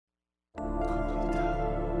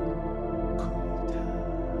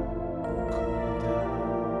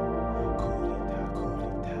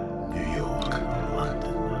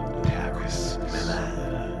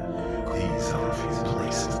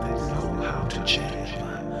Jam,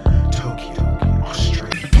 Tokyo,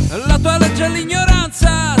 Australia. La tua legge è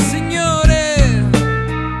l'ignoranza, signore.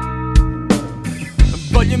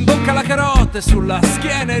 Voglio in bocca la carota e sulla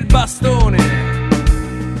schiena il bastone.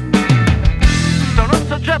 Sono un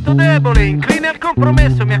soggetto debole, incline al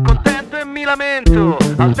compromesso, mi accontento e mi lamento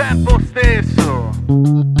al tempo stesso.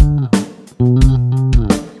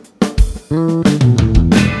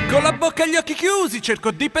 Con la bocca e gli occhi chiusi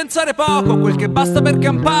cerco di pensare poco, quel che basta per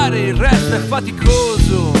campare, il resto è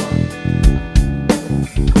faticoso.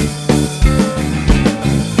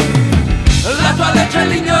 La tua legge è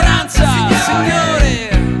l'ignoranza, signore.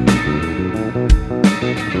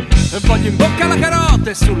 Voglio in bocca la carota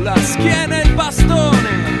e sulla schiena il bastone.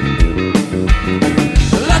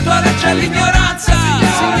 La tua legge è l'ignoranza,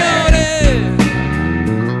 signore.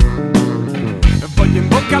 Voglio in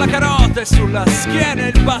bocca la carota e sulla schiena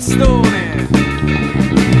il bastone.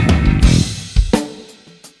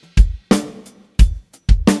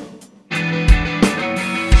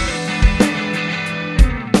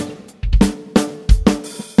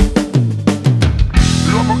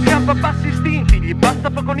 L'uomo campa a bassi istinti, gli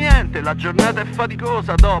basta poco niente, la giornata è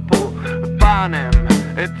faticosa dopo Panem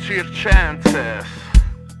e Circenses.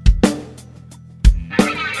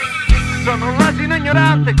 Sono l'asino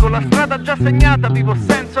ignorante, con la strada già segnata, vivo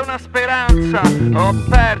senza una speranza, ho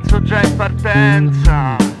perso già in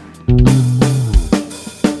partenza.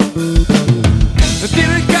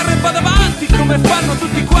 Tiro il carro e vado avanti come fanno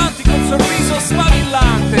tutti quanti, col sorriso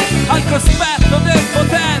sfavillante al cospetto del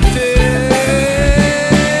potente.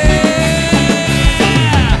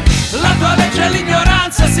 La tua legge è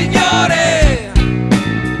l'ignoranza, signore.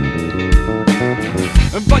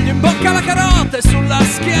 Voglio in bocca la carota e sulla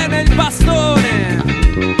schiena il bastone.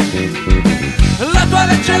 La tua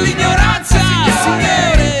legge è l'ignoranza,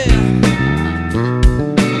 signore.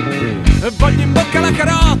 Voglio in bocca la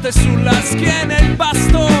carota e sulla schiena il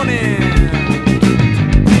bastone.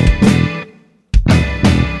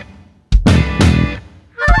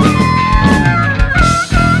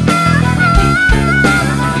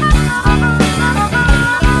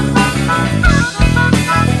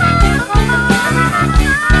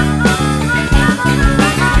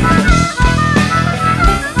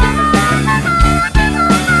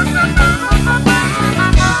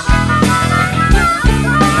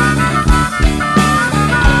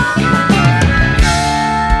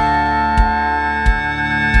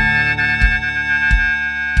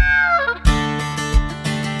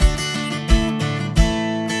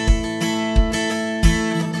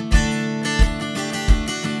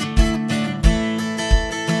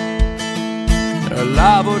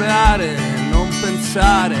 Lavorare, non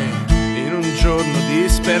pensare, in un giorno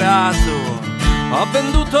disperato ho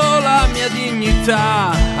venduto la mia dignità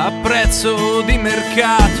a prezzo di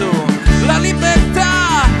mercato. La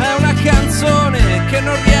libertà è una canzone che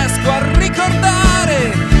non riesco a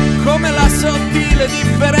ricordare, come la sottile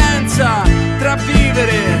differenza tra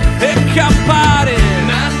vivere e campare.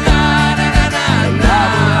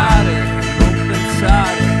 Lavorare, non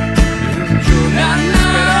pensare, in un giorno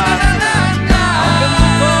disperato ho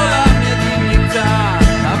venduto la mia dignità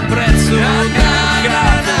a prezzo di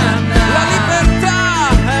mercato. La libertà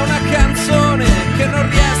è una canzone che non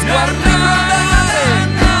riesco a ricordare,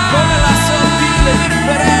 come la sottile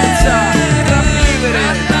differenza tra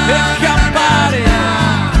vivere e campare.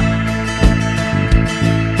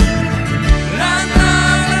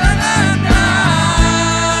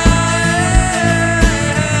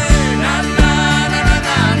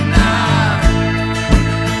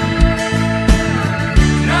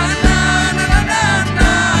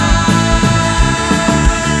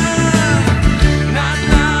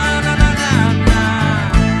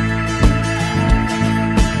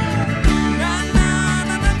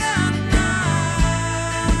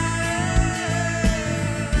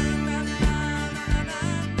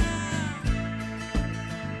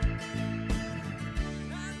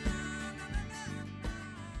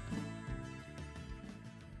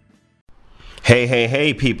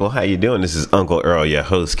 Hey, people, how you doing? This is Uncle Earl, your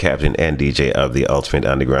host, captain, and DJ of the Ultimate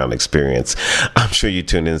Underground Experience. I'm sure you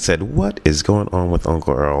tuned in and said, what is going on with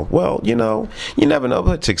Uncle Earl? Well, you know, you never know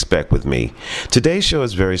what to expect with me. Today's show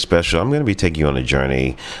is very special. I'm going to be taking you on a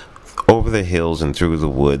journey over the hills and through the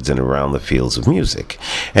woods and around the fields of music.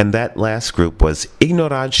 And that last group was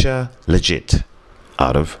Ignorantia Legit,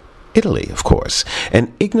 out of Italy, of course.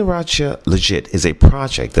 And Ignorantia Legit is a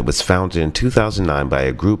project that was founded in 2009 by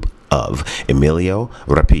a group of Emilio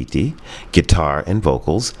Rapiti, guitar and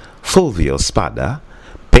vocals, Fulvio Spada,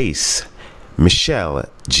 bass, Michele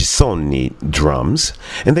Gisoni, drums,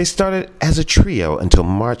 and they started as a trio until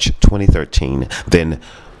March 2013. Then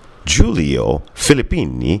Giulio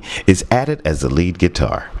Filippini is added as the lead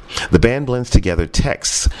guitar. The band blends together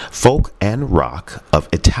texts, folk and rock of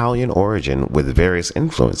Italian origin with various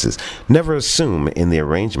influences, never assumed in the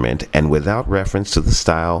arrangement and without reference to the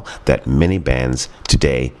style that many bands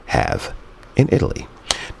today have in Italy.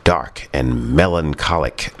 Dark and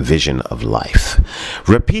melancholic vision of life.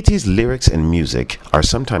 Rapiti's lyrics and music are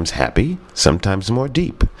sometimes happy, sometimes more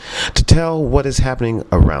deep, to tell what is happening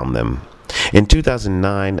around them. In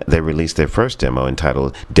 2009, they released their first demo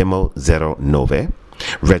entitled Demo 09,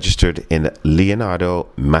 registered in Leonardo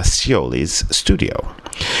Mascioli's studio,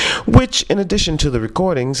 which, in addition to the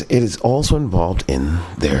recordings, it is also involved in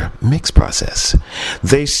their mix process.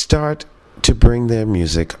 They start to bring their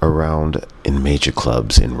music around in major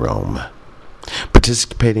clubs in Rome,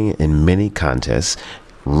 participating in many contests,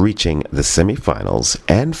 reaching the semifinals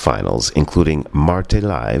and finals, including Marte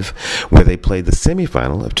Live, where they played the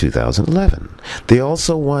semifinal of 2011. They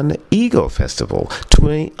also won Ego Festival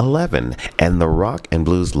 2011 and the Rock and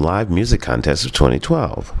Blues Live Music Contest of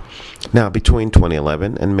 2012. Now, between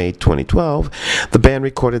 2011 and May 2012, the band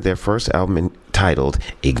recorded their first album entitled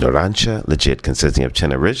Ignorancia Legit, consisting of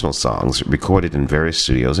 10 original songs recorded in various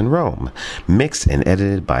studios in Rome, mixed and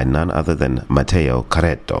edited by none other than Matteo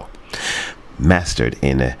Carretto. Mastered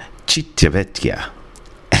in Civitavecchia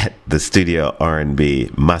at the studio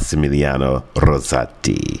R&B Massimiliano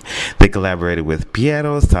Rosati. They collaborated with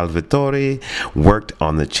Piero Salvatore, who worked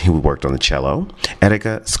on the cello,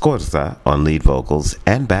 Erika Scorza on lead vocals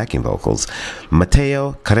and backing vocals,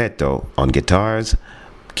 Matteo Carretto on guitars,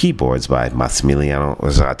 keyboards by Massimiliano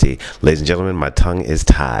Rosati. Ladies and gentlemen, my tongue is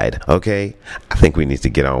tied, okay? I think we need to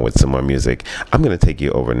get on with some more music. I'm going to take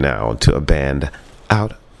you over now to a band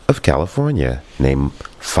out of California named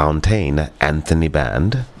Fountain Anthony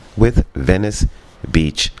Band with Venice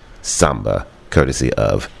Beach Samba, courtesy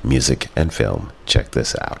of Music and Film. Check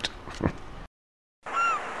this out.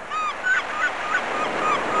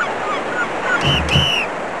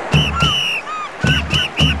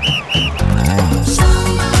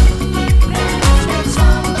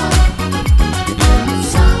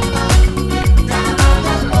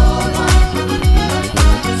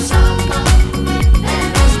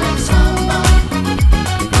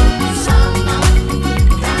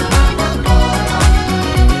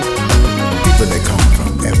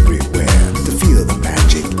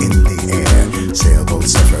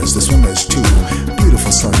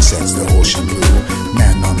 Sunsets, the ocean blue.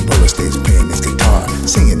 Man on roller skates playing his guitar,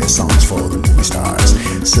 singing his songs for the movie stars.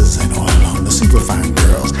 Sizzling all along the superfine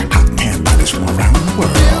girls, hot tan bodies from around the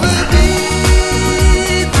world. Feel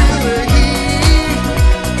the heat,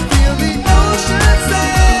 feel the ocean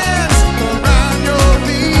sands around your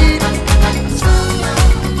feet. Samba,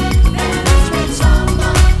 samba,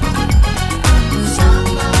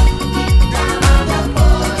 samba,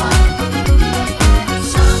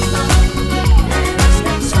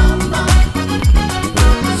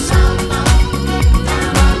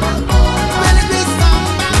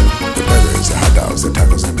 the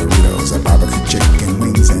tacos and burritos, a barbecue chicken,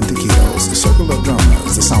 wings and taquitos, a circle of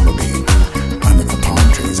drummers, the samba beat, under the palm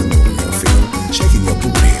trees and moving your feet, shaking your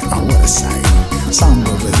booty, oh what a sight,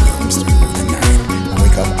 samba rhythms through the night,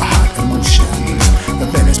 wake up hot emotions, the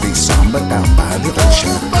Venice Beach samba down by the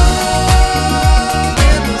ocean.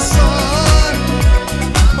 In the sun,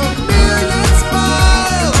 a million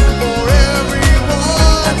smiles for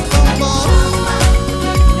everyone, come on.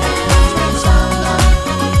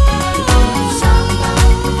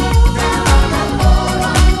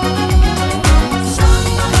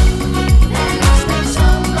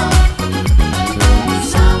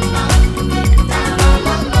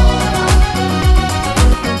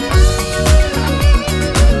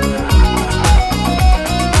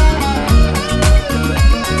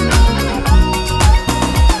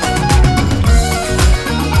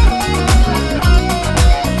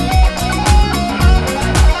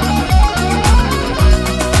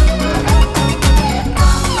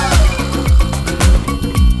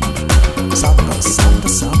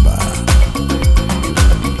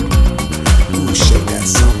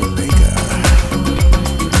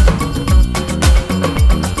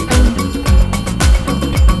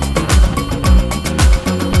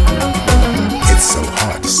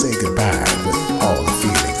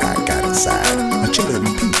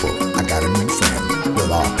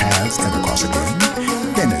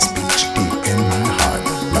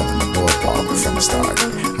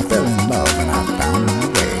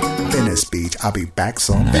 I'll be back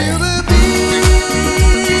someday. Feel the beat,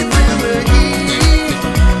 feel the heat,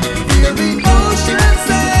 feel the ocean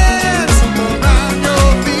sands around your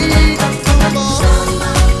feet. Come on. Samba,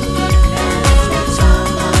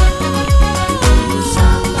 samba,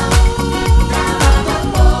 samba.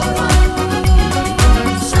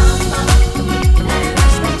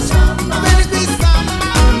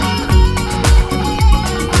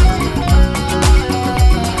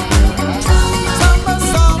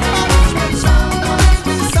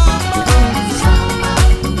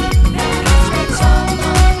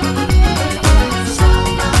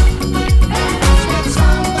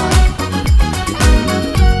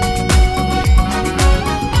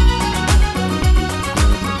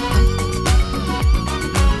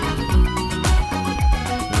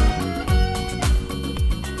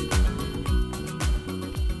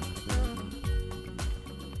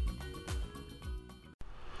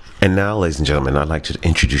 And now, ladies and gentlemen, I'd like to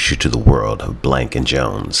introduce you to the world of Blank &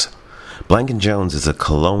 Jones. Blank & Jones is a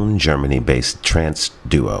Cologne, Germany-based trance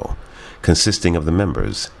duo consisting of the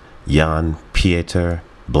members Jan Pieter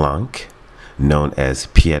Blank, known as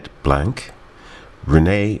Piet Blank,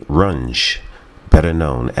 Renee Runge, better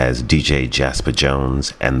known as DJ Jasper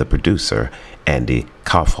Jones, and the producer Andy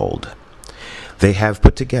Kaufhold. They have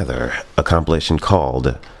put together a compilation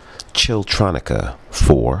called Chilltronica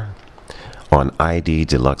 4 on ID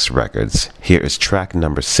Deluxe Records. Here is track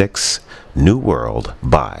number 6, New World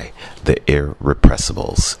by The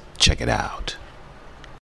Irrepressibles. Check it out.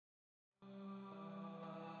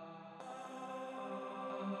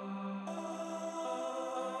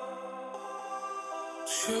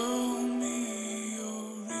 Show me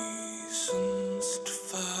your reasons to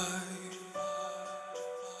fight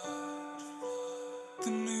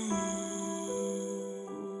the new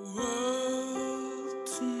world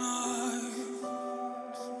tonight.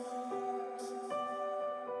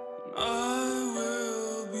 I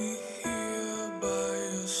will be here by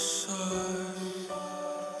your side.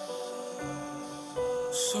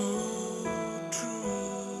 So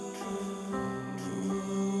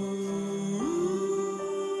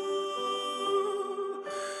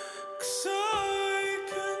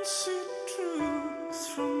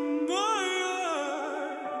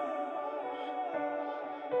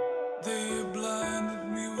they blinded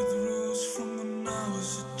me with rules from when I was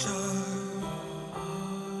a child.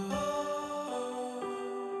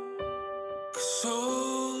 'Cause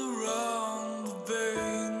all around the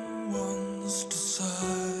vain ones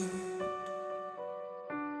decide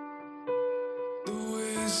the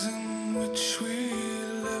ways in which we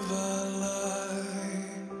live our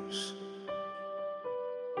lives.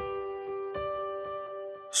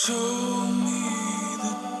 Show me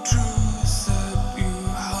the truth that you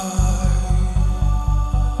hide.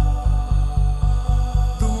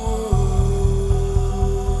 The world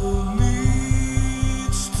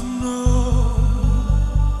needs to know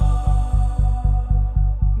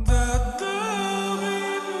that there'll be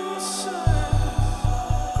no sacrifice.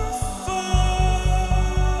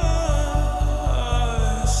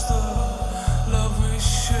 The love we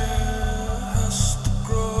share has to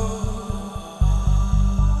grow.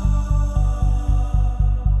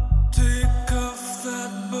 Take off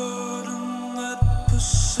that burden that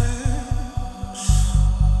persists.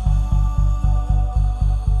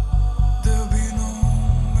 There'll be no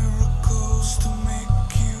miracles to make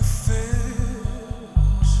you fit.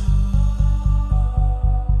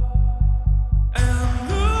 And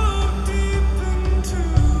look deep into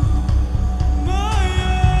my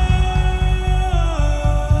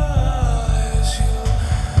eyes.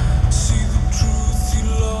 You'll see the truth you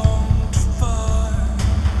long to find.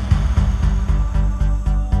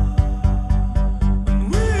 And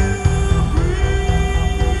we'll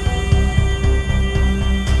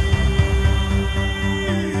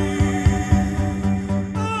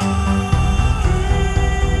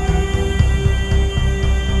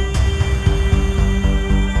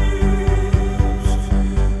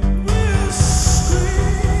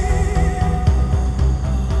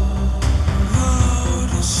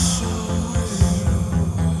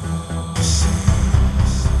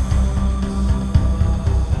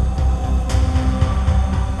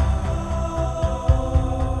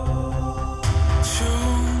show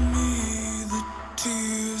me the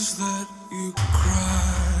tears that you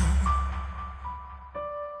cry.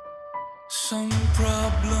 Some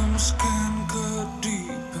problems can go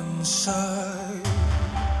deep inside,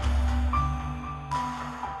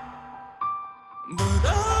 but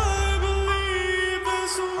I believe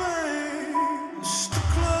there's ways to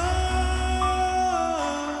climb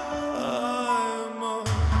up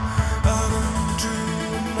out into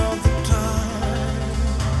another time.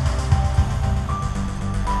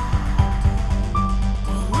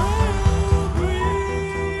 We'll breathe.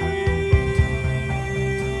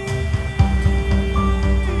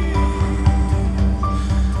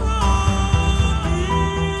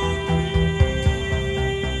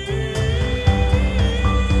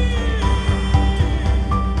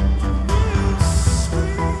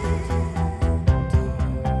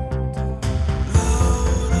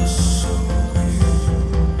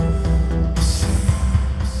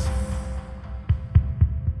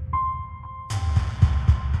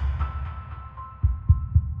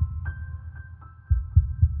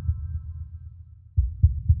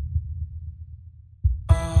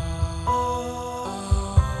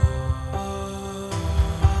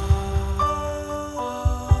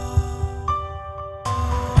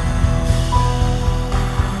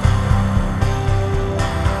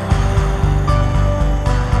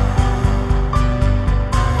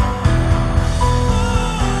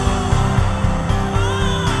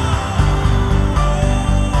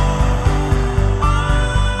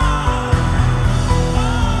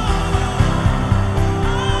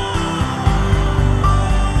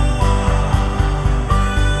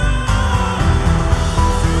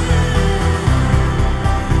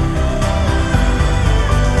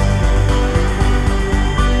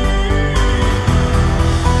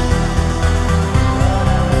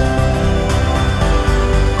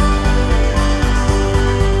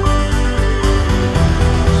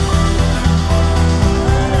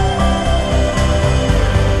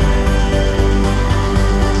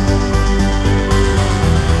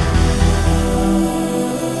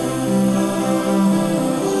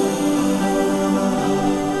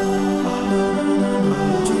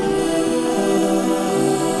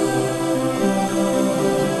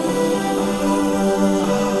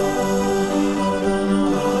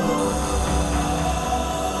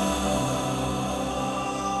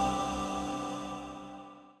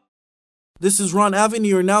 This is Ron Avenue.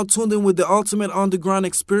 You're now tuned in with the Ultimate Underground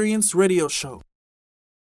Experience radio show.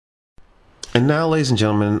 And now, ladies and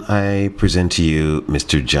gentlemen, I present to you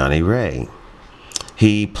Mr. Johnny Ray.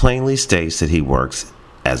 He plainly states that he works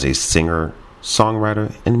as a singer,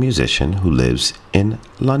 songwriter, and musician who lives in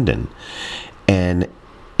London. And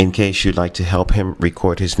in case you'd like to help him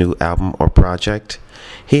record his new album or project,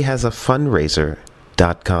 he has a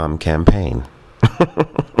fundraiser.com campaign.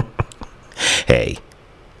 Hey,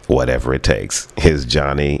 whatever it takes. Here's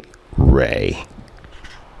Johnny Ray.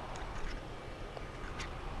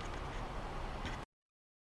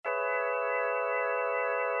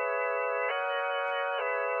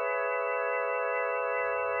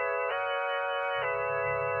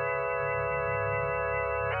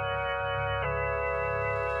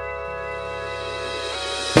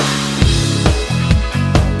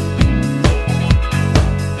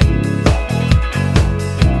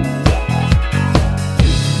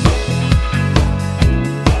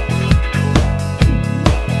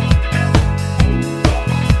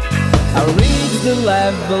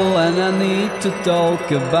 Level and I need to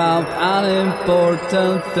talk about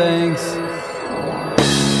unimportant things.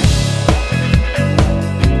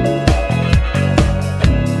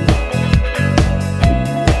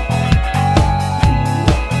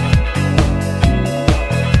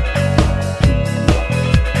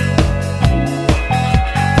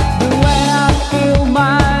 The way I feel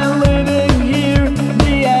my living here,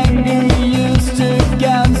 the anger used to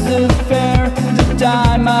against the fair, the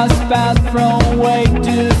time I spent from way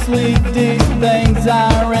to sleep, these things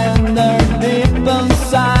are in there deep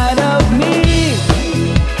inside of me.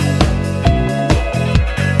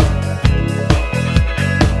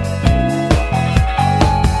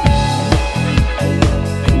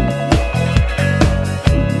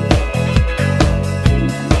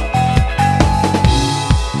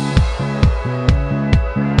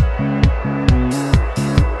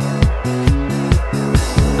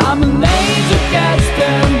 I'm an angel cast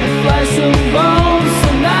in the flesh and bones,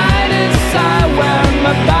 and I decide where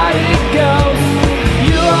my body goes.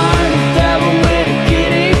 You are the devil with a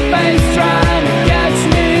kitty face, trying to catch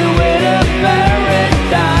me with a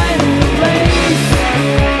paradigm place.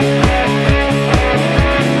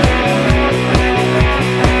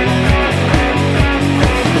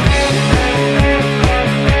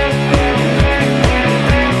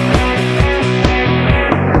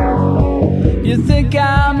 You think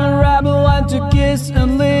I'm a rebel and to kiss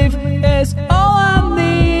and leave is all I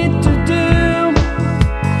need to do.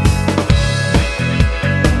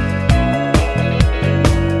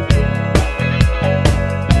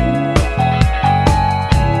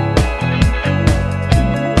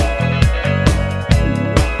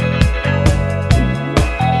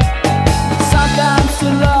 Sometimes to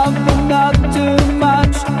love but not too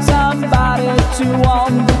much, somebody to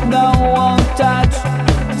want but no one touch,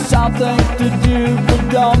 something to do but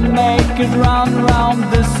don't make it run round.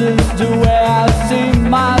 This is the way I see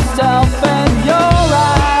myself in your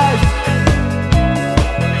eyes.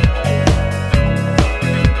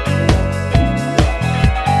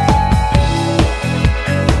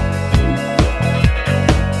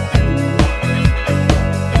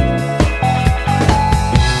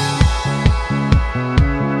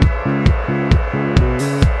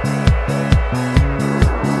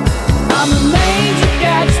 I'm an angel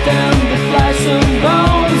cast in the flesh and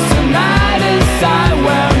bones, and I decide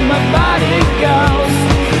where my body goes.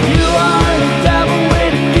 You are the devil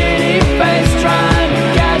with a kitty face, trying to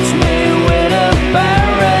catch me with a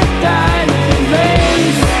paradigm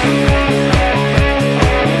face.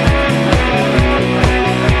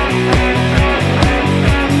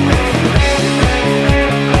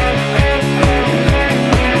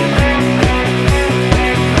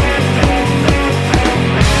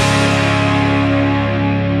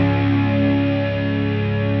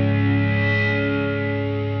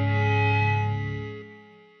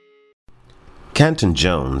 Canton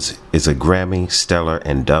Jones is a Grammy, Stellar,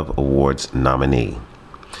 and Dove Awards nominee.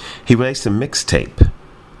 He released a mixtape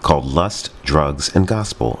called Lust, Drugs, and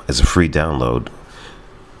Gospel as a free download,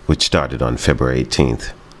 which started on February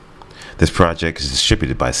 18th. This project is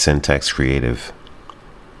distributed by Syntax Creative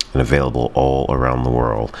and available all around the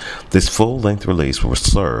world. This full-length release will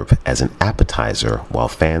serve as an appetizer while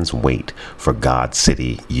fans wait for God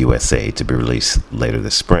City, USA to be released later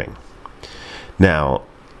this spring. Now,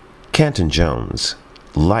 Canton Jones,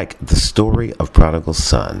 like the story of Prodigal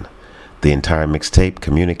Son, the entire mixtape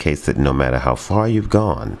communicates that no matter how far you've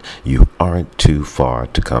gone, you aren't too far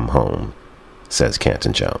to come home, says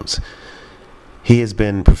Canton Jones. He has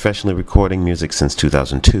been professionally recording music since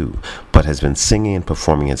 2002, but has been singing and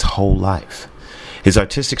performing his whole life. His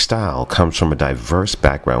artistic style comes from a diverse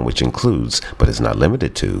background which includes, but is not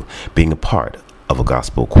limited to, being a part of a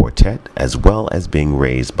gospel quartet as well as being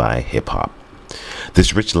raised by hip-hop.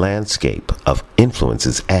 This rich landscape of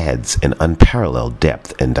influences adds an unparalleled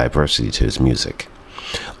depth and diversity to his music.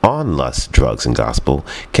 On Lust, Drugs, and Gospel,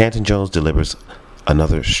 Canton Jones delivers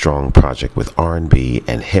another strong project with R&B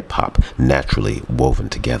and hip-hop naturally woven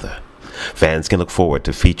together. Fans can look forward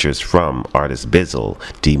to features from artists Bizzle,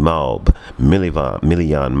 D-Mob,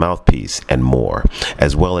 Million Mouthpiece, and more,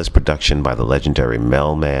 as well as production by the legendary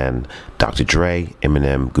Mel Man, Dr. Dre,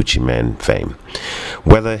 Eminem, Gucci Mane fame.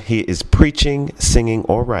 Whether he is preaching, singing,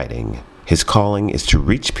 or writing, his calling is to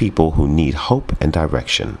reach people who need hope and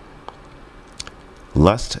direction.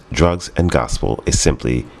 Lust, Drugs, and Gospel is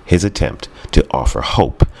simply his attempt to offer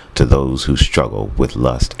hope to those who struggle with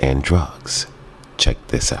lust and drugs. Check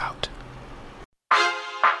this out.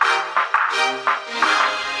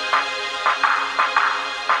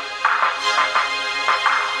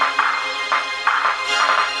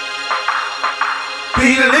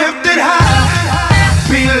 Be lifted high,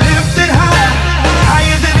 be lifted high,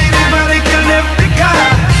 higher than anybody can lift the God.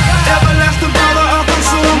 Everlasting Father, all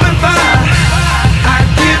consuming fire, I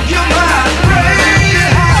give you my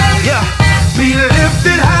praise. Yeah, be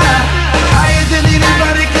lifted high, higher than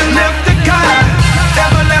anybody can lift the God.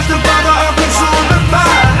 Everlasting Father, all consuming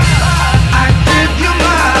fire, I give you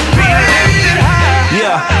my praise.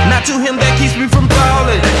 Yeah, not to him that keeps me from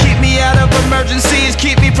falling, keep me out of emergencies,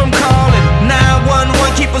 keep me from calling 911,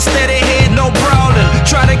 keep a steady head, no brawling.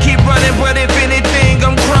 Try to keep running, but if anything,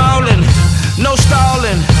 I'm crawling. No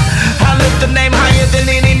stalling. I lift the name higher than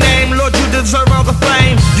any name. Lord, you deserve all the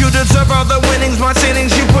fame. You deserve all the winnings, my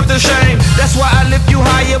sinnings you put to shame. That's why I lift you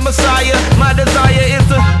higher, Messiah. My desire is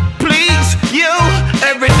to please you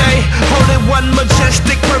every day. Holy One,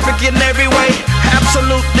 majestic, perfect in every way.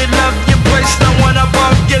 Absolutely love your place, no one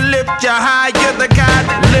above you. Lift you high, you're the God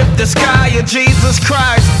that lift the sky. You're Jesus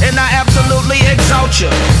Christ, and I absolutely exalt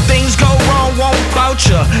you. Things go wrong, won't bout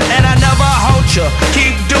you, and I never hold you.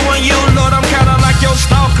 Keep doing you, Lord, I'm kinda like your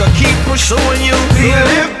stalker. Keep pursuing you. Be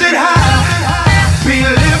lifted high, be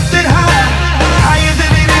lifted high, higher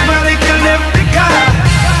than anybody can lift the God.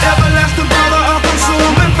 Everlasting Father, all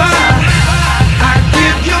consuming fire, I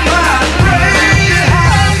give you my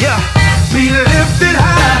praise. Yeah, be lifted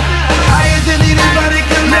high, higher than anybody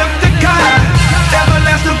can lift the God.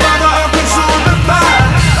 Everlasting Father, all consuming fire,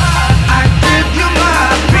 I give you my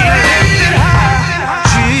praise.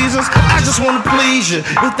 Jesus, I just wanna please you.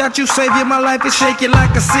 Without you, Savior, my life is shaking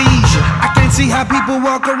like a seizure. I can't see how people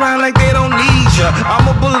walk around like they don't need you. I'm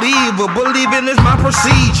a believer, believing is my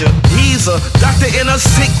procedure. He's a doctor in a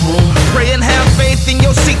sick room. Pray and have faith in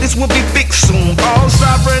your sickness will be fixed soon. All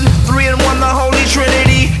sovereign, 3 in 1, the Holy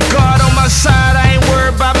Trinity. God on my side, I ain't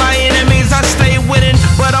worried about my enemies. I stay winning,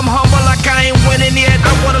 but I'm humble like I ain't winning yet.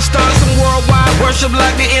 I wanna start some worldwide worship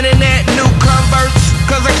like the internet. New converts,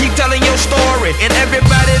 cause I keep telling your story, and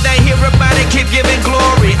everybody that hear about it keep giving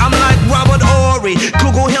glory. I'm like Robert Ory,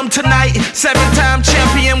 Google him tonight. 7-time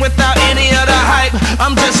champion without any other hype.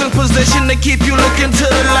 I'm just in position to keep you looking to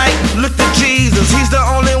the light. Look to Jesus, he's the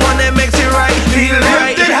only one that makes it right. Be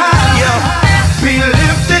lifted high, yeah. Be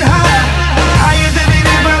lifted high, higher than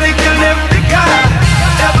anybody can lift the God.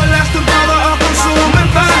 Everlasting Father, all consuming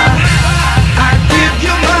fire, I give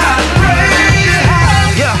you my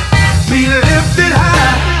praise. Yeah, be lifted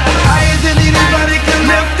high, higher than anybody can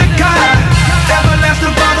lift the God.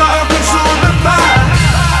 Everlasting Father, all consuming fire,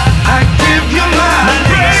 I give you my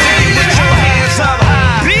praise. With your hands up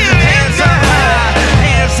high, hands up high,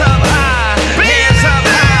 hands up high, hands up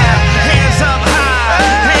high, hands up high,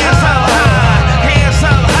 hands up high, hands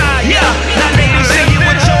up high. Yeah, now let me see you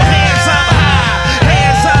with your hands up high,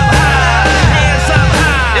 hands up high, hands up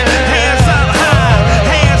high, hands up high,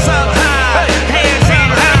 hands up high, hands up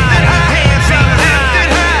high, hands up high.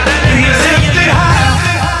 Be lifted high,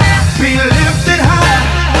 be lifted high,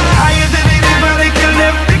 higher than anybody can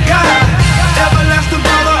lift the God. Everlasting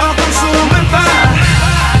Father, all consuming fire,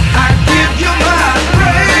 I give you my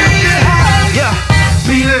praise. Yeah,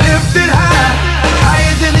 be lifted high,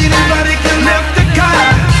 higher than anybody can lift the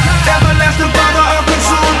God. Everlasting Father, all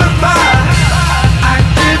consuming fire, I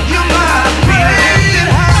give you my praise.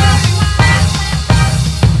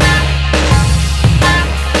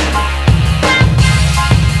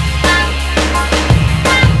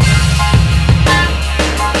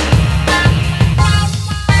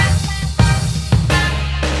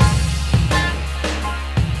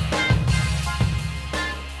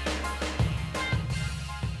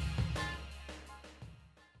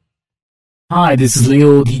 Hi, this is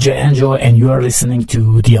Leo, DJ Angel, and you are listening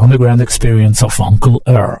to The Underground Experience of Uncle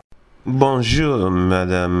Earl. Bonjour,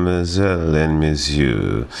 mademoiselles and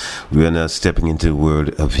messieurs. We are now stepping into the world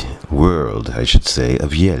of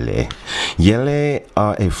Yele. Yele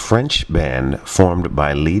are a French band formed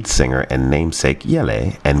by lead singer and namesake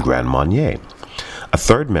Yele and Grand Marnier. A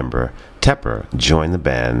third member, Tepper, joined the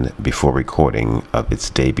band before recording of its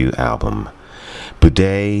debut album.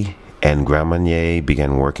 Boudet and Grand Marnier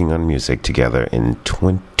began working on music together in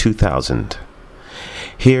 2000.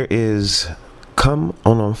 Here is Comme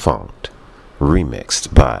un enfant,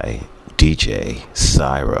 remixed by DJ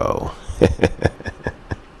Cyro.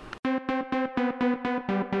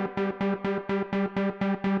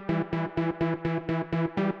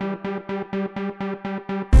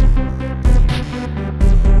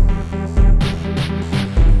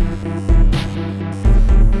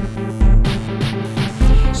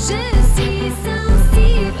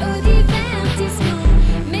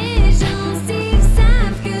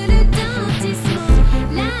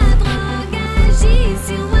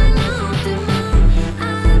 Sur moi lentement,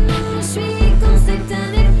 ah non, je suis conséquent.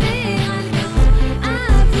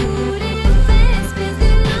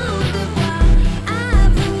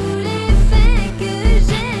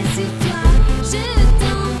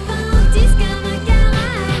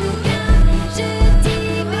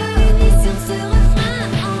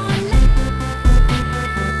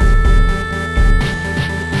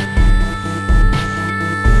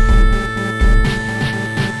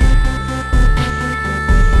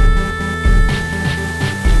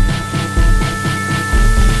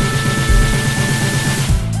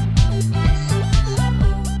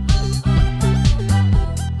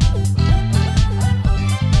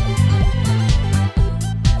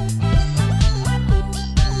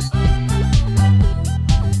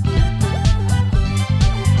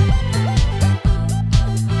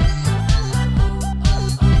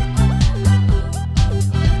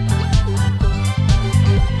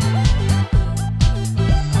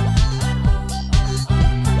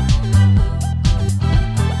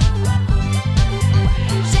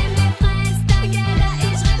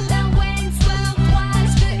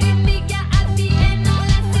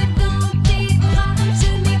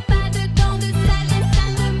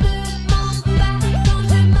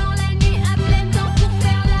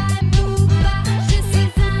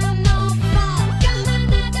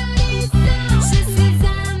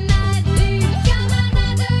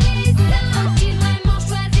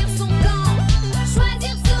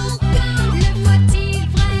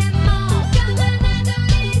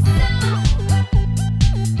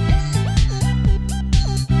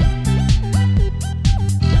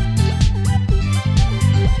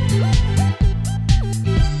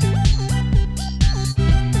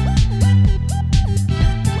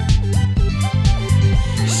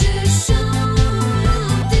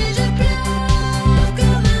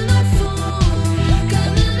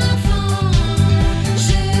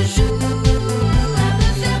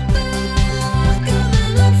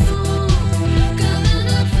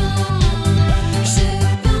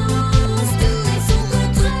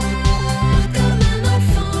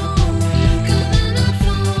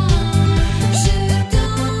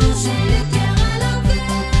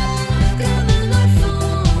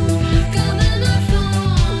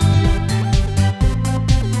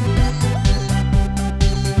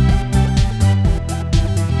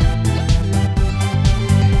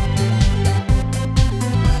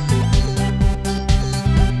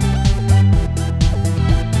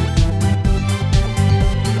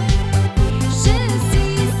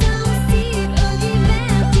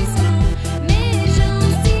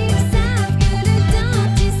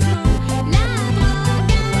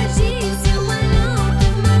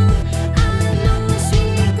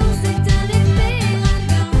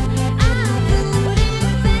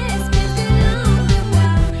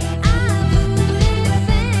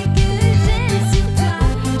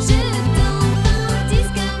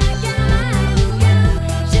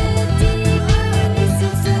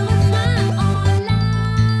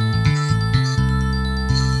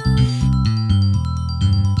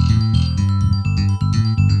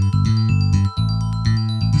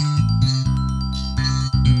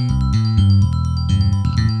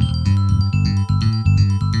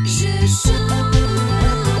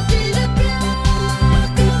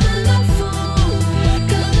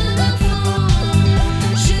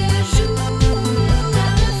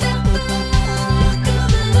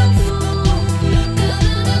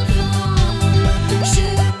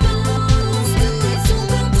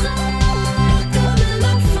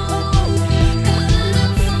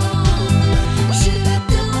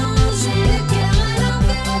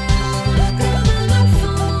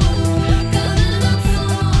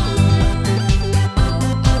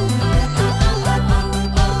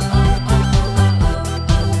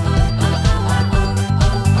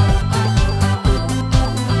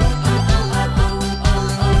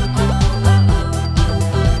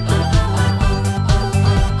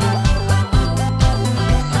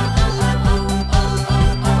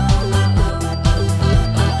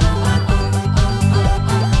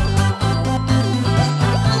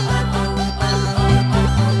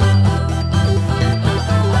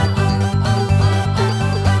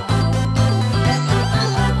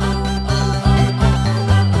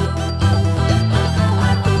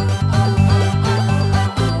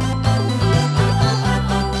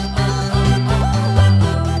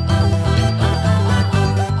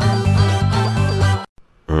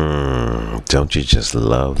 Don't you just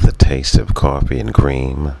love the taste of coffee and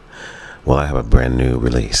cream? Well, I have a brand new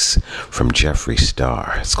release from Jeffree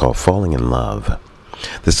Star. It's called Falling in Love.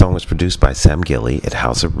 The song was produced by Sam Gilly at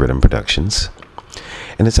House of Rhythm Productions,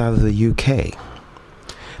 and it's out of the UK.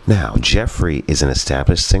 Now, Jeffree is an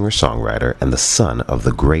established singer-songwriter and the son of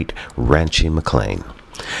the great Ranchi McLean.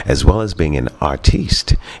 As well as being an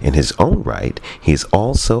artiste in his own right, he is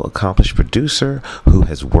also an accomplished producer who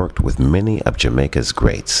has worked with many of Jamaica's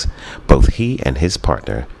greats. Both he and his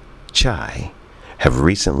partner, Chai, have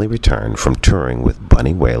recently returned from touring with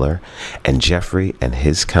Bunny Wailer, and Jeffree and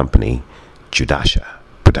his company, Judasha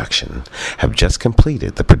Production, have just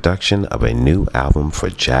completed the production of a new album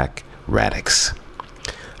for Jack Radix.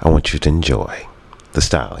 I want you to enjoy the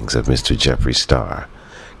stylings of Mr. Jeffree Star,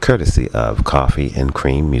 courtesy of Coffee and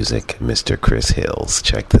Cream Music, Mr. Chris Hills.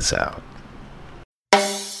 Check this out.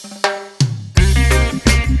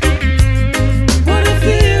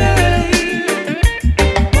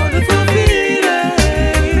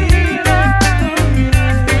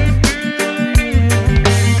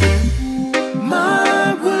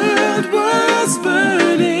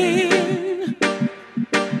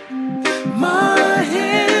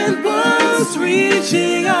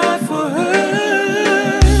 Reaching out for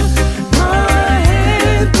her, my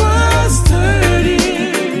head was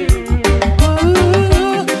turning.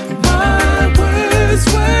 Oh, my words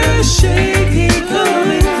were shaking,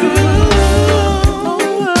 coming through. Oh,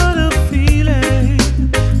 what a feeling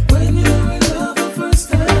when you're in love the first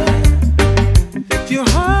time. Your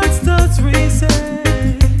heart starts racing,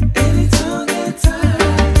 and your tongue gets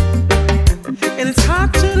tied, and it's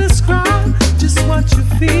hard to describe just what you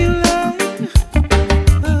feel like.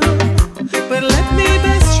 But let me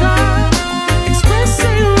best try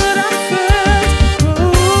expressing what I felt.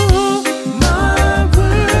 Oh, my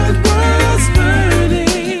word was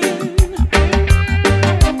burning.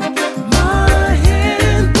 My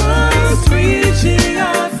hand was reaching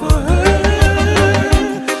out for her.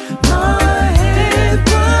 My head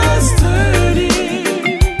was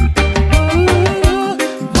turning. Oh,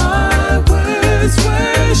 my words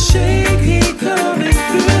were shaking, coming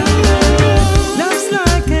through. Love's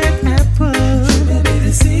like an apple.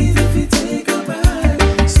 See if you take a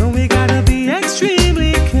bite. So we gotta be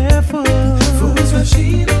extremely careful. Fools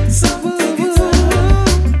rushing, some will take it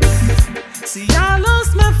time. See, I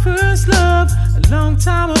lost my first love a long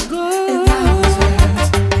time ago, and I was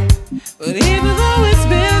hurt. But even though it's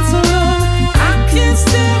been so long, I can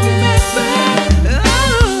still remember.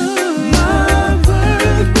 Oh, my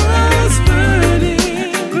word was burning,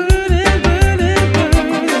 burning, burning,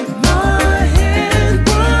 burning. My hand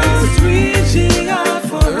was reaching out.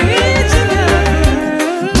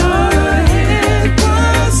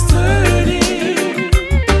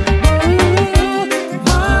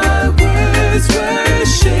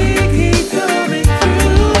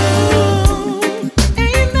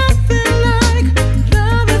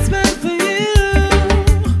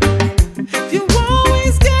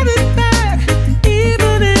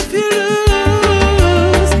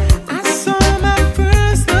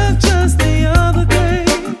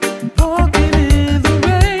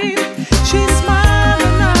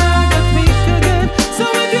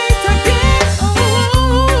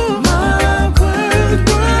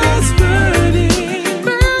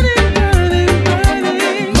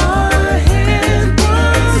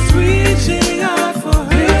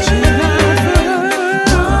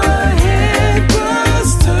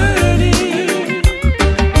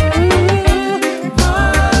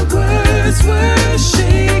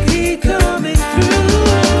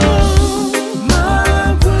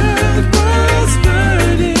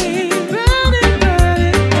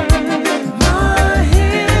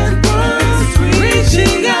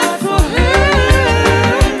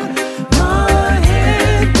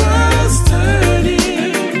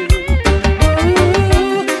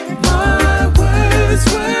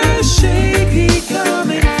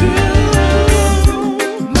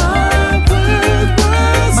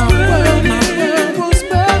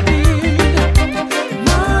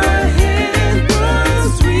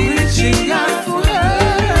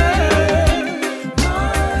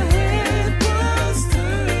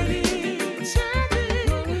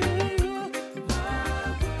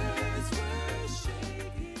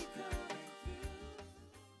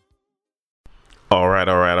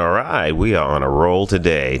 We are on a roll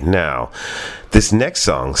today. Now, this next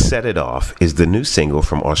song, Set It Off, is the new single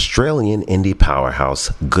from Australian indie powerhouse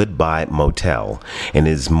Goodbye Motel, and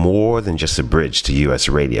is more than just a bridge to U.S.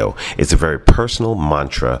 radio. It's a very personal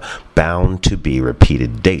mantra bound to be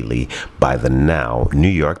repeated daily by the now New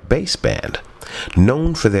York-based band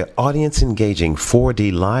Known for their audience-engaging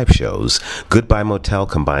 4D live shows, Goodbye Motel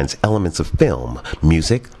combines elements of film,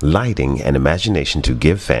 music, lighting, and imagination to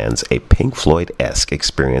give fans a Pink Floyd-esque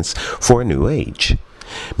experience for a new age.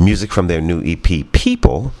 Music from their new EP,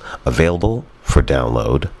 People, available for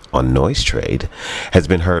download on Noise Trade, has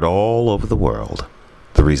been heard all over the world.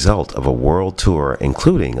 The result of a world tour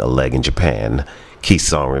including a leg in Japan, key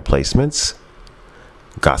song replacements,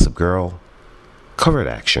 Gossip Girl, Covered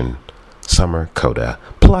Action, Summer Coda,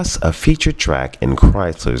 plus a featured track in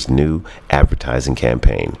Chrysler's new advertising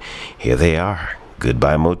campaign. Here they are,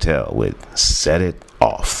 Goodbye Motel with Set It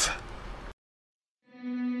Off.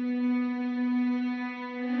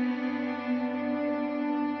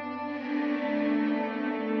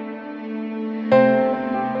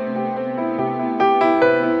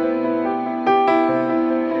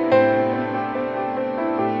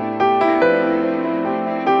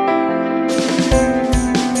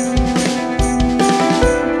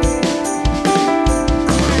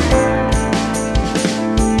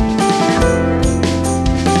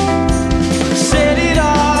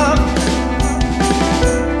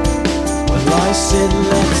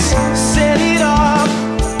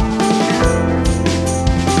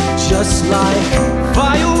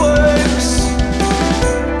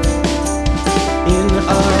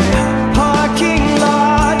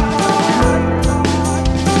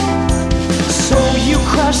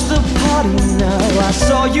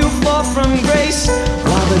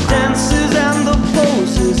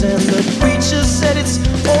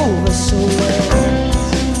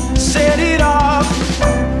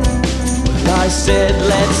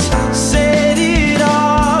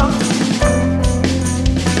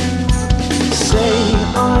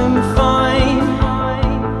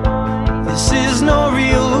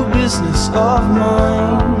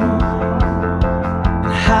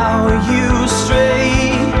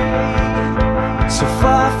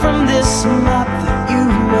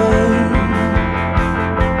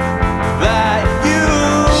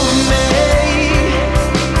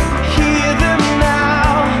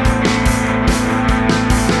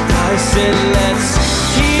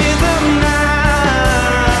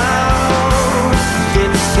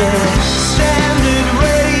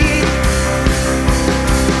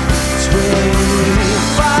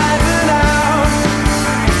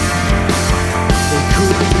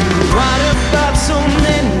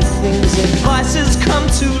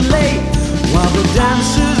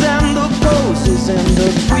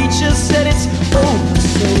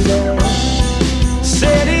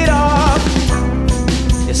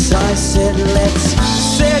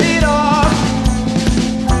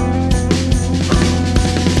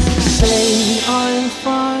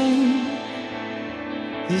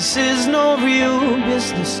 This is no real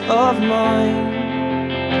business of mine.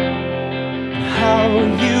 How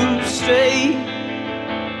you stray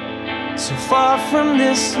so far from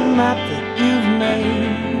this map that you've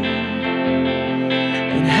made,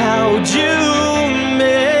 and how'd you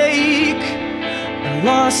make a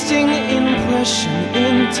lasting impression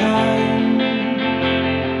in time?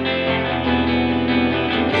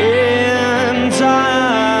 In time.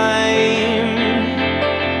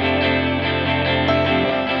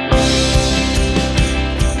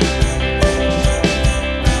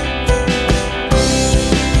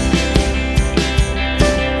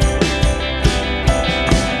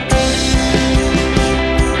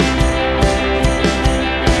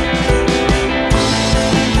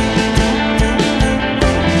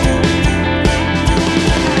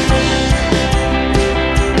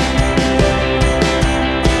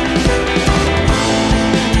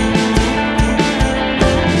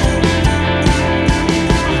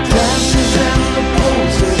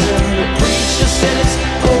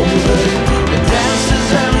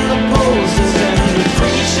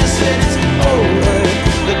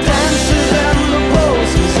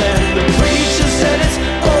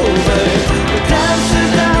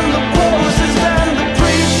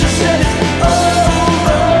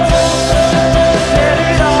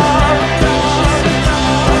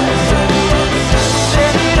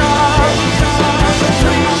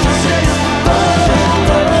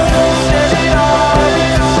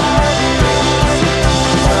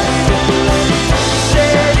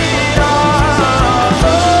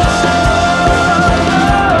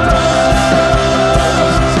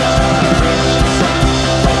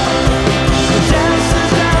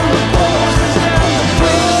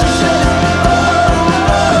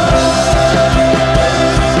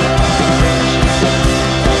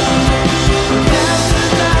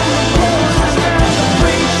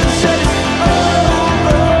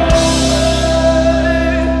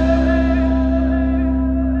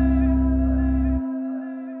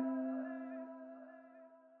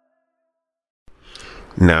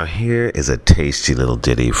 Now here is a tasty little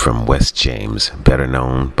ditty from Wes James, better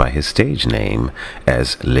known by his stage name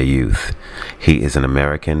as Le Youth. He is an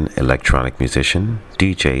American electronic musician,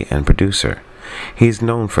 DJ, and producer. He is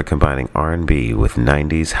known for combining R&B with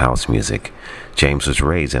 90s house music. James was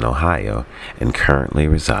raised in Ohio and currently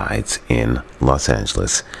resides in Los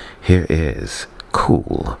Angeles. Here is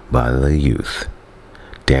Cool by Le Youth.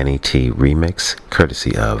 Danny T remix,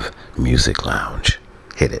 courtesy of Music Lounge.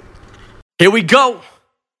 Hit it. Here we go.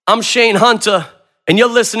 I'm Shane Hunter, and you're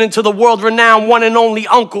listening to the world-renowned one and only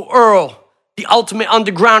Uncle Earl, the Ultimate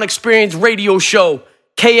Underground Experience radio show,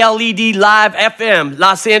 KLED Live FM,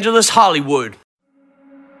 Los Angeles, Hollywood.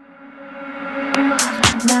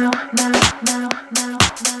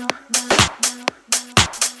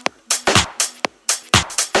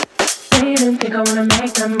 Didn't think I wanna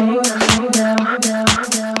make that move now.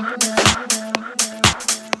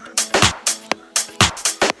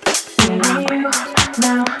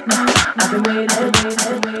 I've been waiting.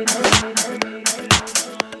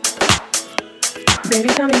 Baby,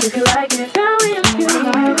 tell me if you like it. Tell me if you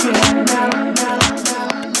like it. Now.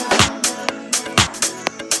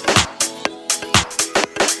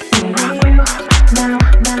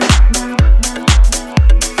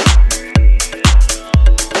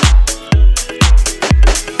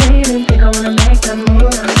 Didn't think I wanna make that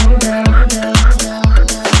move now.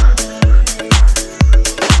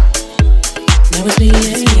 Now it's me and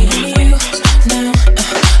you. Now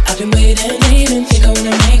I've been waiting. Didn't think I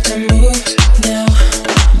wanna make that move now.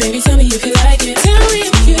 Baby, tell me if you like it. Tell me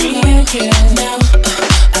if you like it. Now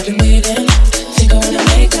I've been waiting. Think I wanna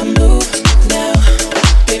make that move now.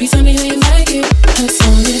 Baby, tell me how you like it. As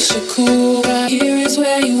long as you're cool, right here is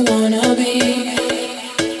where you wanna be.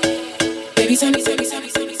 Baby, tell me.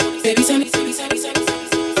 Baby, tell me.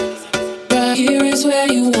 Right here is where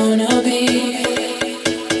you wanna be.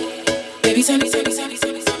 Baby, tell me.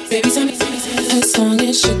 Baby, tell me. As long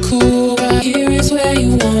as you're cool, right here is where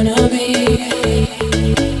you wanna be.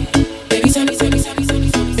 Baby, tell me.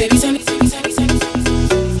 Baby, tell me.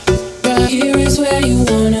 Right here is where you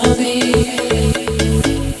wanna be.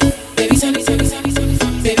 Baby, tell me. Baby, tell me.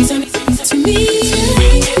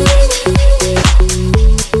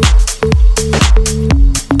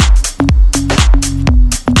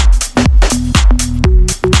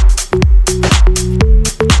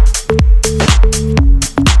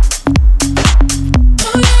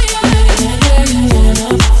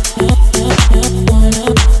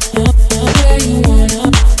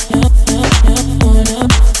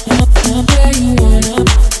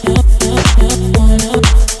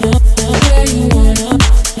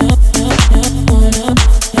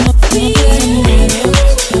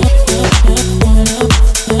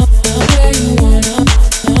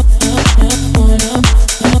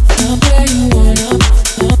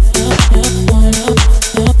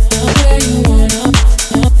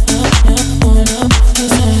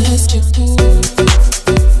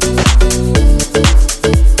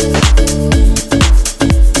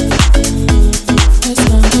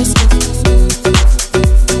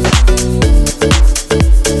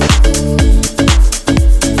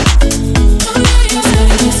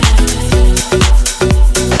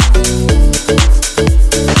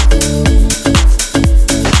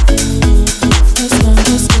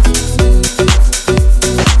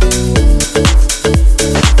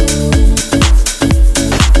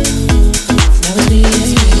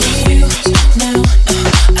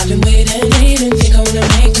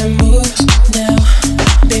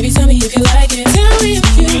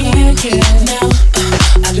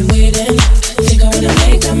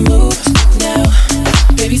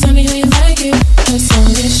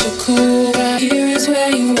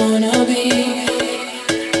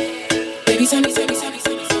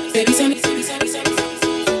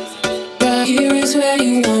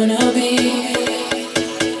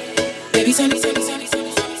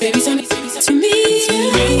 To me.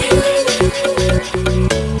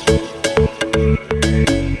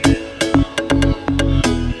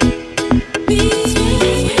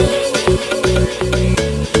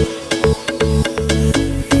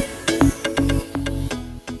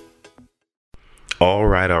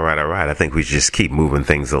 I think we should just keep moving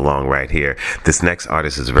things along right here. This next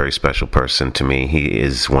artist is a very special person to me. He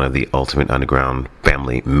is one of the Ultimate Underground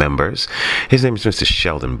family members. His name is Mr.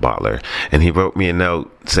 Sheldon Butler, and he wrote me a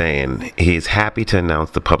note saying he is happy to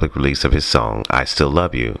announce the public release of his song, I Still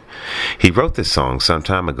Love You. He wrote this song some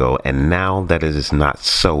time ago, and now that it is not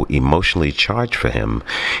so emotionally charged for him,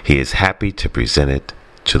 he is happy to present it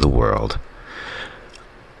to the world.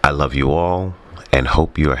 I love you all, and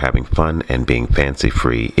hope you are having fun and being fancy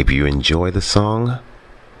free. If you enjoy the song,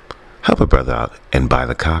 help a brother out and buy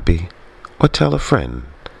the copy, or tell a friend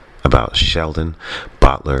about Sheldon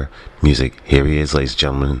Butler music. Here he is, ladies and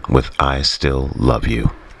gentlemen, with I Still Love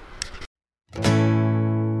You.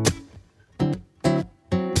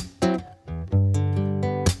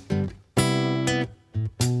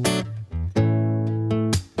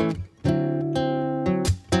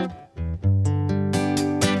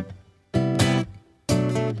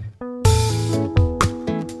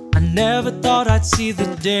 Never thought I'd see the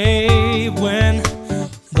day when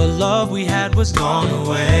the love we had was gone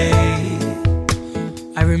away.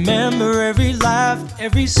 I remember every laugh,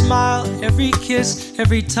 every smile, every kiss,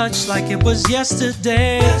 every touch like it was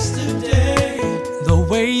yesterday. The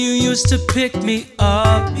way you used to pick me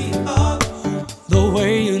up, the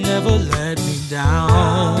way you never let me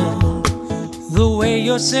down, the way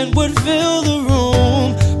your scent would fill the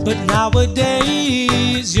room. But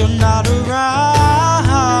nowadays you're not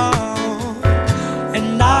around,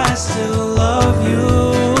 and I still love you.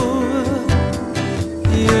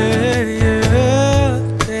 Yeah, yeah,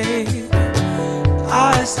 babe.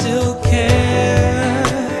 I still care,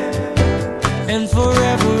 and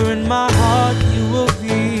forever in my heart you will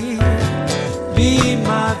be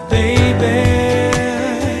my baby.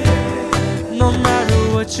 No matter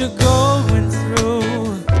what you're going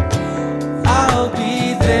through, I'll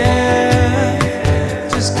be there.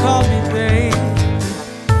 Just call me babe.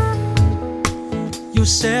 You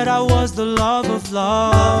said I was the love of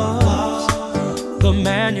loves, the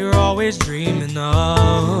man you're always dreaming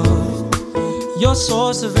of, your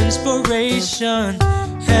source of inspiration,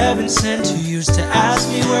 heaven sent. You used to ask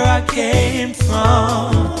me where I came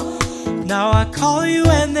from. Now I call you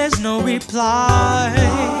and there's no reply.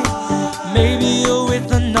 Maybe you're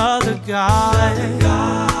with another guy,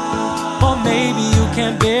 or maybe you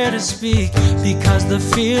can't bear to speak, because the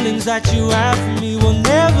feelings that you have for me will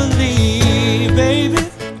never leave, baby.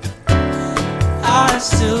 I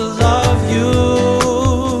still love you.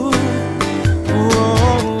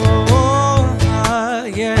 Oh,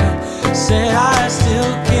 yeah. Said I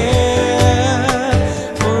still care.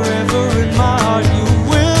 Forever in my heart you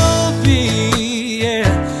will be. Yeah,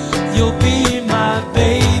 you'll be my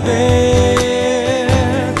baby.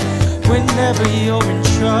 Whenever you're in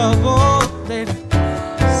trouble, baby,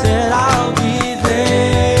 said I'll be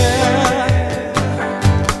there.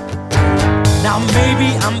 Now maybe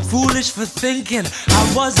I'm foolish for thinking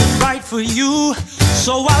I wasn't right for you,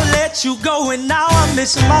 so I let you go and now I'm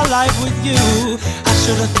missing my life with you. I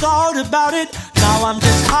should have thought about it, now I'm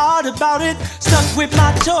just hard about it. Stuck with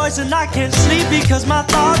my choice and I can't sleep because my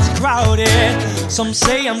thoughts are crowded. Some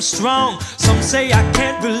say I'm strong, some say I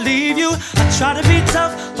can't believe you. I try to be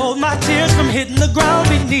tough, hold my tears from hitting the ground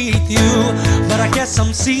beneath you, but I guess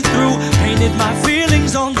I'm see-through. Painted my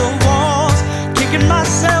feelings on the walls, kicking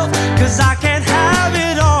myself cause I can't have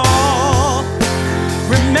it all.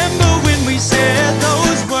 Remember when we said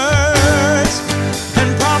those words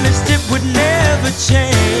and promised it would never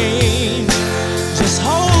change? Just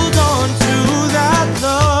hold on to that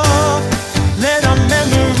love, let our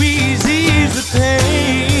memories ease the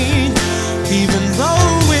pain. Even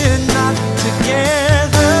though we're not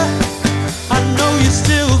together, I know you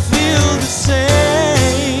still feel the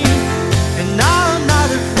same, and I'm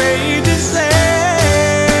not afraid to say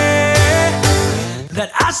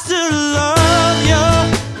that I still love you.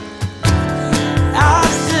 I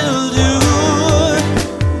still do,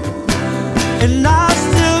 and I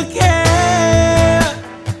still care.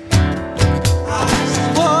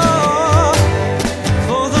 Whoa,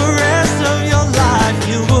 for the rest of your life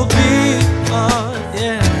you will be,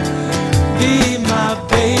 yeah, be my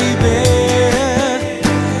baby.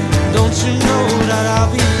 Don't you know that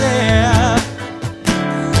I'll be there?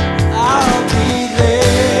 I'll be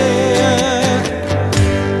there.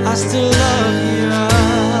 I still love you.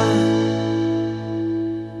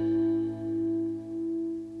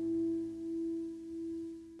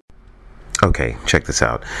 Okay, check this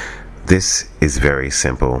out. This is very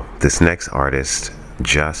simple. This next artist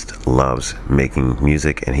just loves making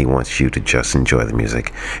music, and he wants you to just enjoy the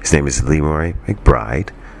music. His name is Leroy McBride.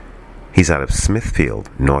 He's out of Smithfield,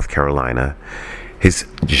 North Carolina. His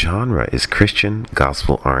genre is Christian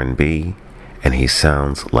gospel R&B, and he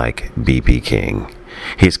sounds like B.B. King.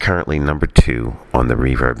 He's currently number 2 on the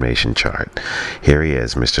Reverb Nation chart. Here he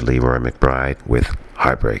is, Mr. Leroy McBride with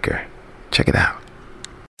Heartbreaker. Check it out.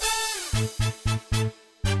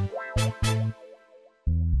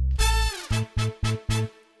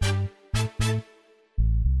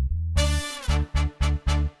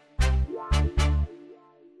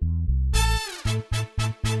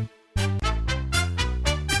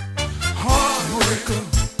 Heartbreaker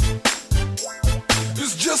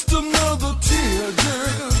is just another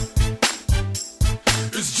tearjerker.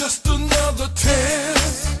 It's just another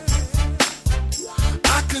test.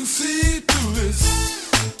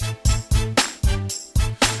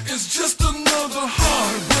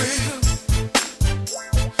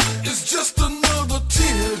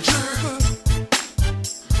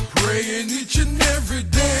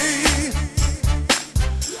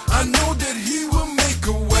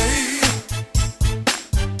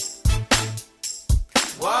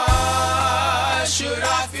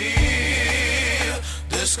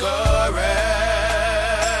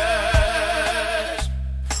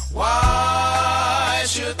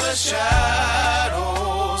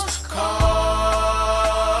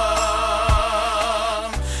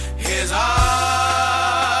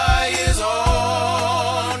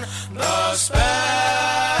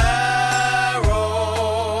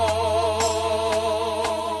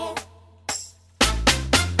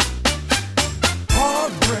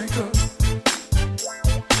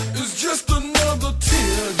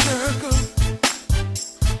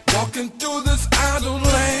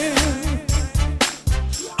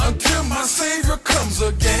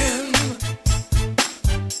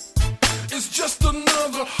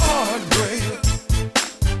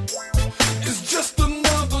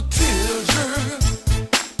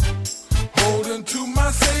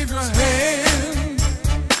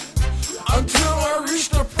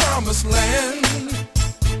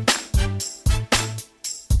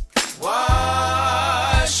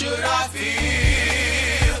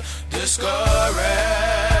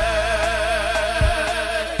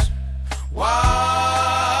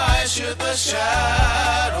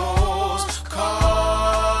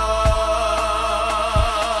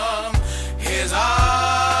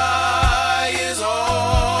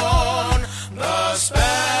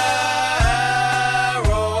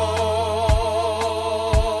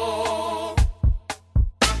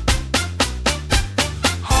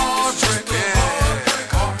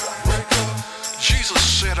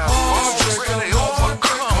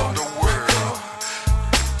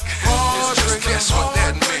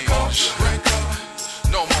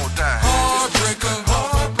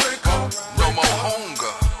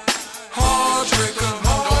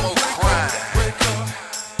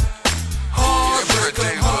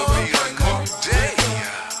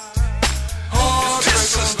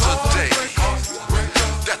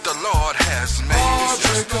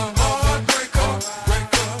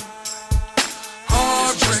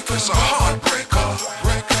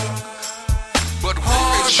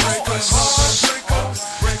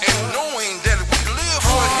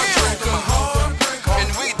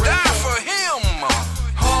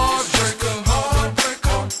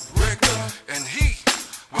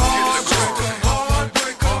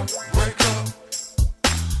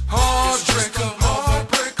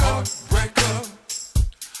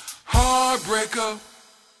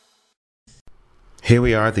 Here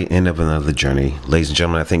we are at the end of another journey. Ladies and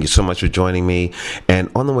gentlemen, I thank you so much for joining me. And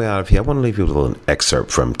on the way out of here, I want to leave you with a little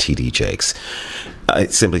excerpt from T.D. Jakes.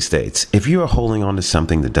 It simply states, if you are holding on to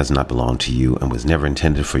something that does not belong to you and was never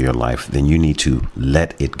intended for your life, then you need to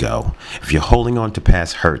let it go. If you're holding on to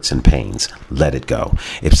past hurts and pains, let it go.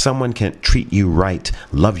 If someone can't treat you right,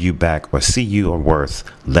 love you back, or see your worth,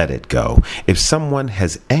 let it go. If someone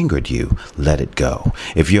has angered you, let it go.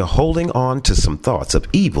 If you're holding on to some thoughts of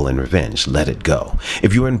evil and revenge, let it go.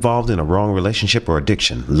 If you're involved in a wrong relationship or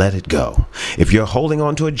addiction, let it go. If you're holding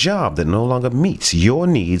on to a job that no longer meets your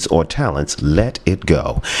needs or talents, let it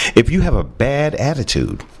go. If you have a bad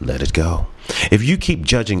attitude, let it go. If you keep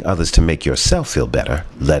judging others to make yourself feel better,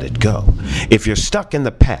 let it go. If you're stuck in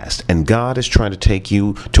the past and God is trying to take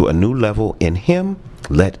you to a new level in Him,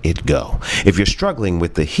 let it go. If you're struggling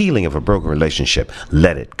with the healing of a broken relationship,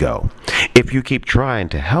 let it go. If you keep trying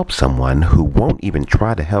to help someone who won't even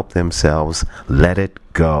try to help themselves, let it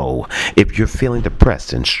go. If you're feeling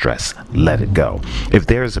depressed and stressed, let it go. If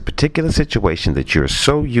there is a particular situation that you're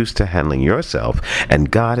so used to handling yourself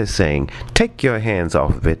and God is saying, take your hands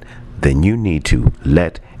off of it, then you need to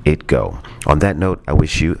let it go. On that note, I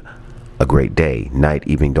wish you a great day, night,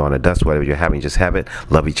 evening, dawn, or dusk, whatever you're having, just have it.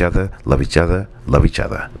 Love each other, love each other, love each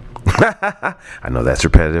other. I know that's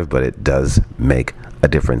repetitive, but it does make a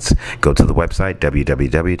difference. Go to the website,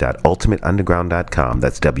 www.ultimateunderground.com.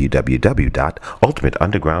 That's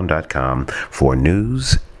www.ultimateunderground.com for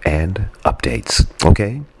news and updates.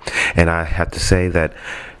 Okay? And I have to say that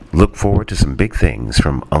look forward to some big things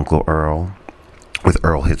from Uncle Earl with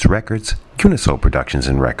Earl Hits Records, Unisoul Productions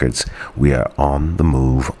and Records. We are on the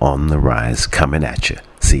move, on the rise, coming at you.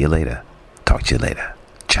 See you later. Talk to you later.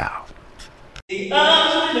 Ciao. The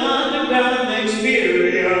Ultimate Underground.